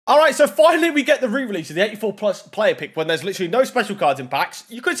Alright, so finally we get the re-release of the 84 plus player pick when there's literally no special cards in packs.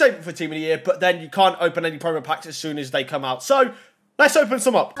 You could save it for Team of the Year, but then you can't open any promo packs as soon as they come out. So, let's open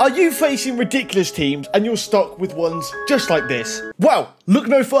some up. Are you facing ridiculous teams and you're stuck with ones just like this? Well, look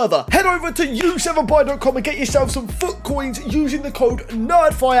no further. Head over to u7buy.com and get yourself some foot coins using the code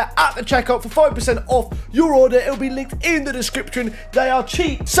NerdFire at the checkout for 5% off your order. It'll be linked in the description. They are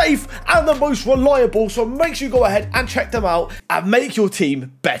cheap, safe, and the most reliable, so make sure you go ahead and check them out and make your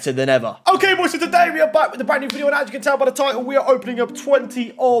team better than ever. Okay, boys, so today we are back with a brand new video, and as you can tell by the title, we are opening up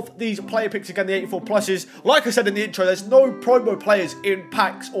 20 of these player picks again, the 84 pluses. Like I said in the intro, there's no promo players in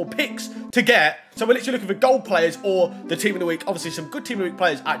packs or picks to get, so we're literally looking for gold players or the team of the week. Obviously some good team of the week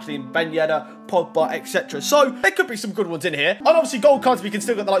players actually in Ben Yedder, Pogba, etc. So there could be some good ones in here. And obviously gold cards, we can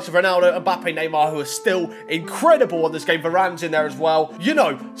still get the likes of Ronaldo, Mbappe, Neymar, who are still incredible on this game. Varane's in there as well. You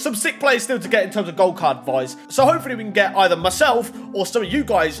know, some sick players still to get in terms of gold card wise. So hopefully we can get either myself or some of you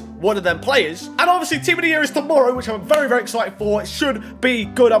guys one of them players. And obviously team of the year is tomorrow, which I'm very, very excited for. It should be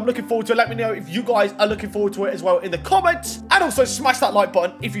good. I'm looking forward to it. Let me know if you guys are looking forward to it as well in the comments. And also smash that like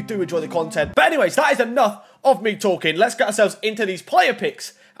button if you do enjoy the content. But anyways, that is enough of me talking. Let's get ourselves into these player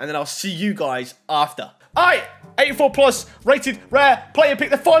picks, and then I'll see you guys after. Alright, 84 plus rated rare player pick.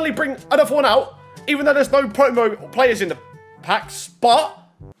 They finally bring another one out, even though there's no promo players in the packs, but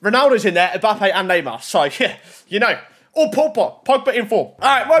Ronaldo's in there, Mbappe and Neymar. So yeah, you know, or Pogba in form.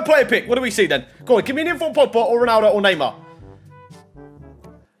 Alright, my player pick. What do we see then? Go on, give me an inform Pogba or Ronaldo or Neymar.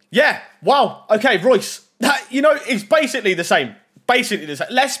 Yeah, wow. Okay, Royce. You know, it's basically the same. Basically the same.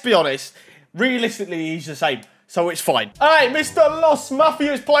 Let's be honest. Realistically, he's the same, so it's fine. All right, Mr. Los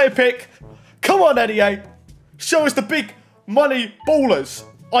Mafias player pick. Come on, NEA. Show us the big money ballers.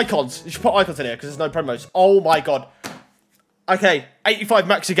 Icons. You should put icons in here because there's no promos. Oh, my God. Okay, 85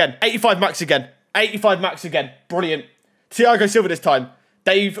 max again. 85 max again. 85 max again. Brilliant. Thiago Silva this time.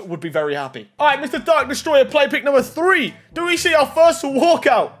 Dave would be very happy. All right, Mr. Dark Destroyer player pick number 3. Do we see our first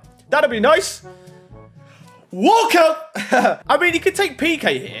walkout? That'd be nice. Walkout! I mean, he could take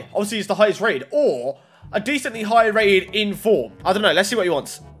PK here. Obviously, he's the highest rated. Or a decently high rated in form. I don't know. Let's see what he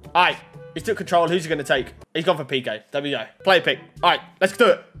wants. All right. He's took control. Who's he going to take? He's gone for PK. There we go. Play pick. All right. Let's do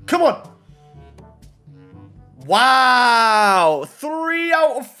it. Come on. Wow. 3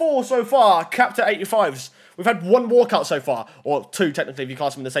 out of 4 so far. Capped at 85s. We've had 1 walkout so far. Or 2, technically, if you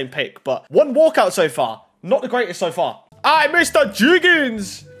class them in the same pick. But 1 walkout so far. Not the greatest so far. All right, Mr.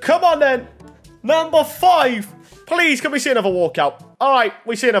 Jiggins. Come on, then. Number 5. Please, can we see another walkout? All right,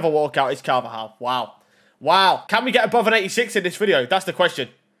 we see another walkout. It's Carvajal. Wow. Wow. Can we get above an 86 in this video? That's the question.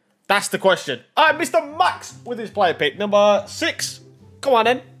 That's the question. All right, Mr. Max with his player pick. Number 6. Come on,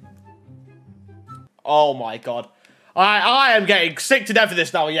 then. Oh, my God. I am getting sick to death of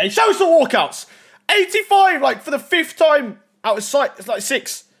this now. Yeah, show us the walkouts. 85, like, for the 5th time out of sight. It's like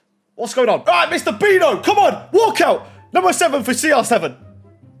 6. What's going on? All right, Mr. Bino. Come on. Walkout. Number 7 for CR7.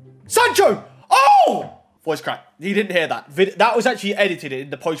 Sancho. Oh! Voice crack. He didn't hear that. That was actually edited in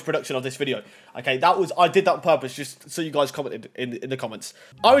the post-production of this video. Okay, I did that on purpose just so you guys commented in the comments.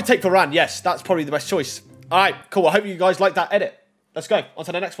 I would take Varane. Yes, that's probably the best choice. All right, cool. I hope you guys like that edit. Let's go. On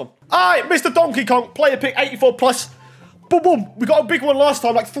to the next one. All right, Mr. Donkey Kong. Player pick 84 plus. Boom, boom. We got a big one last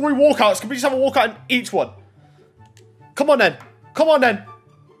time, like 3 walkouts. Can we just have a walkout in each one? Come on, then. Come on, then.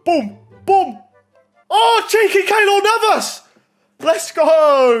 Boom, boom. Oh, cheeky Keylor Navas. Let's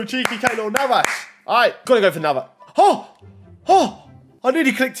go, cheeky Keylor Navas. All right, gotta go for Navas. Oh, I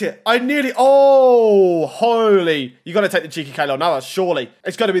nearly clicked it. Oh, holy. You gotta take the cheeky Keylor Navas, surely.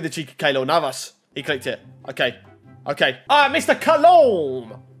 It's gotta be the cheeky Keylor Navas. He clicked it. Okay. All right, Mr. Cologne.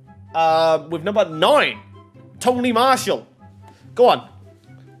 With number 9, Tony Marshall. Go on.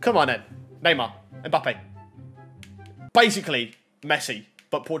 Come on, then. Neymar, Mbappe. Basically, Messi,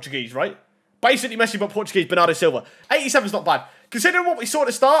 but Portuguese, right? Basically Messi, but Portuguese, Bernardo Silva. 87's not bad. Considering what we saw at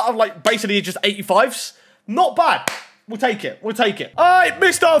the start of, like, basically just 85s, not bad. We'll take it. We'll take it. All right,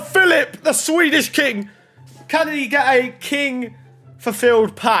 Mr. Philip, the Swedish king. Can he get a king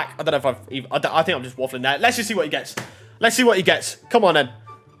fulfilled pack? I don't know if I think I'm just waffling there. Let's just see what he gets. Let's see what he gets. Come on, then.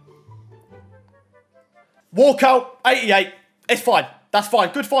 Walkout, 88. It's fine. That's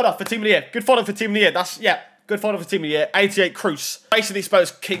fine. Good fodder for Team of the Year. Good fodder for Team of the Year. That's, yeah. Good fodder for Team of the Year. 88 Cruz. Basically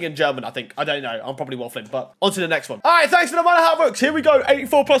spells king in German, I think. I don't know. I'm probably waffling, but on to the next one. All right, thanks for no matter how it works. Here we go.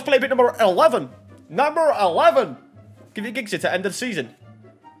 84 plus play bit number 11. Number 11. Give you gigs here to end of the season.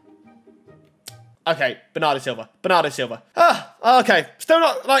 Okay, Bernardo Silva. Bernardo Silva. Okay. Still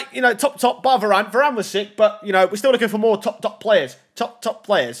not, like, you know, top, bar Varane. Varane was sick, but, you know, we're still looking for more top players. Top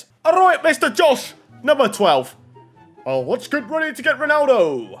players. All right, Mr. Josh. Number 12. Oh, let's get ready to get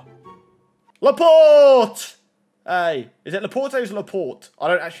Ronaldo. Laporte. Hey, is it Laporte or is it Laporte? I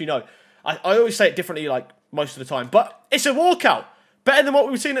don't actually know. I always say it differently, like, most of the time. But it's a walkout. Better than what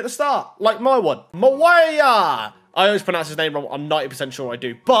we've seen at the start. Like my one. Mawaya. I always pronounce his name wrong. I'm 90% sure I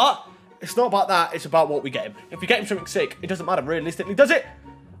do. But it's not about that. It's about what we get him. If we get him something sick, it doesn't matter realistically, does it?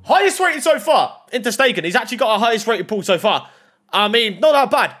 Highest rated so far. Ter Stegen. He's actually got our highest rated pool so far. I mean, not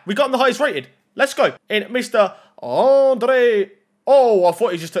that bad. We got him the highest rated. Let's go. In Mr. Andre. Oh, I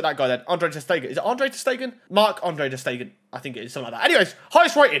thought he just took that guy then. Andre Ter Stegen. Is it Andre Ter Stegen? Marc-Andre Ter Stegen. I think it is, something like that. Anyways,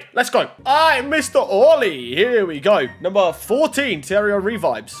 highest rated. Let's go. Alright, Mr. Orly. Here we go. Number 14, Thierry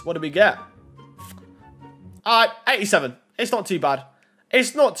Revives. What do we get? Alright, 87. It's not too bad.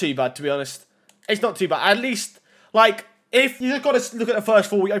 It's not too bad, to be honest. It's not too bad. At least, like, if you got to look at the first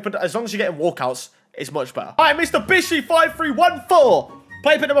four we opened, as long as you're getting walkouts, it's much better. Alright, Mr. Bishi5314.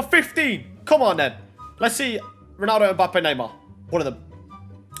 Player pick number 15. Come on, then. Let's see Ronaldo, Mbappe, Neymar. One of them.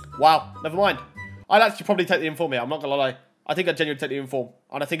 Wow, never mind. I'd actually probably take the inform here. I'm not going to lie. I think I'd genuinely take the inform.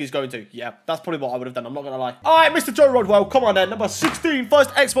 And I think he's going to. Yeah, that's probably what I would have done. I'm not going to lie. All right, Mr. Joe Rodwell. Come on, then. Number 16. First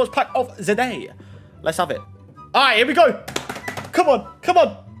Xbox pack of the day. Let's have it. All right, here we go. Come on. Come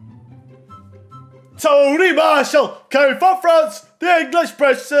on. Tony Marshall came from France. The English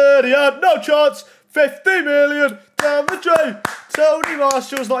press said he had no chance. 50 million down the drain. Tony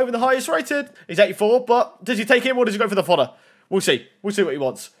Marshall's not even the highest rated. He's 84, but does he take him or does he go for the fodder? We'll see. We'll see what he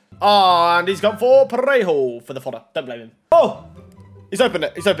wants. Oh, and he's gone for Parejo for the fodder. Don't blame him. Oh! He's opened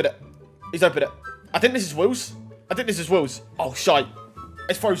it. He's opened it. He's opened it. I think this is Wills. I think this is Wills. Oh, shite.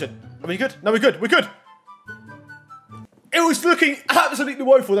 It's frozen. Are we good? No, we're good. We're good. It was looking absolutely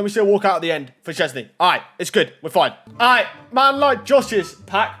woeful. Then we still walk out at the end for Chesney. All right. It's good. We're fine. All right. Man like Josh's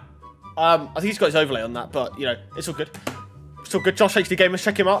pack. I think he's got his overlay on that, but, you know, it's all good. It's all good. Josh HD Gamers.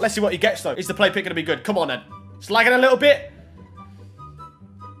 Check him out. Let's see what he gets, though. Is the play pick going to be good? Come on, then. It's lagging a little bit.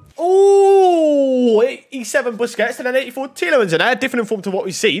 Ooh, 87 Busquets and then 84 Tielemans in there. Different in form to what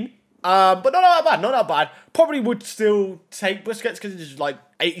we've seen. But not that bad, not that bad. Probably would still take Busquets because it's like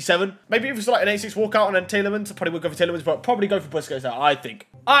 87. Maybe if it's like an 86 walkout and then Tielemans, I probably would go for Tielemans, but probably go for Busquets there, I think.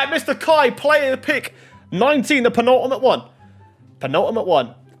 All right, Mr. Kai, player pick 19, the penultimate one. Penultimate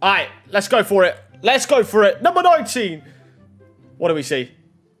one. All right, let's go for it. Let's go for it. Number 19. What do we see?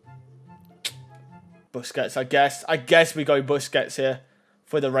 Busquets, I guess. I guess we go Busquets here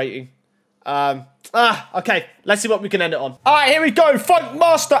for the rating. Okay. Let's see what we can end it on. All right, here we go. Funk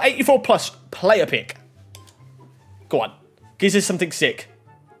Master 84 plus player pick. Go on. Gives us something sick.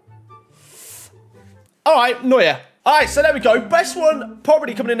 All right, Neuer. All right, so there we go. Best one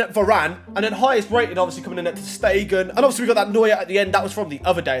probably coming in at Varane, and then highest rated obviously coming in at Ter Stegen. And obviously we got that Neuer at the end. That was from the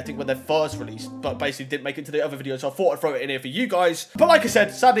other day, I think, when they first released, but basically didn't make it to the other video, so I thought I'd throw it in here for you guys. But like I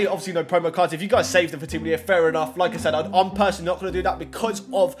said, sadly, obviously no promo cards. If you guys saved them for Team of the Year, fair enough. Like I said, I'm personally not going to do that because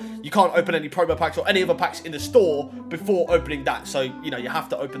of you can't open any promo packs or any other packs in the store before opening that. So, you know, you have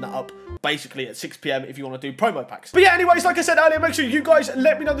to open that up basically at 6 PM if you want to do promo packs. But yeah, anyways, like I said earlier, make sure you guys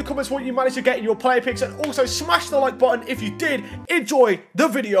let me know in the comments what you managed to get in your player picks, and also smash the like button if you did enjoy the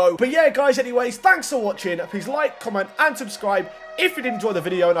video. But yeah, guys, anyways, thanks for watching. Please like, comment, and subscribe if you did enjoy the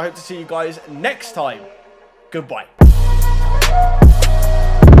video, and I hope to see you guys next time. Goodbye.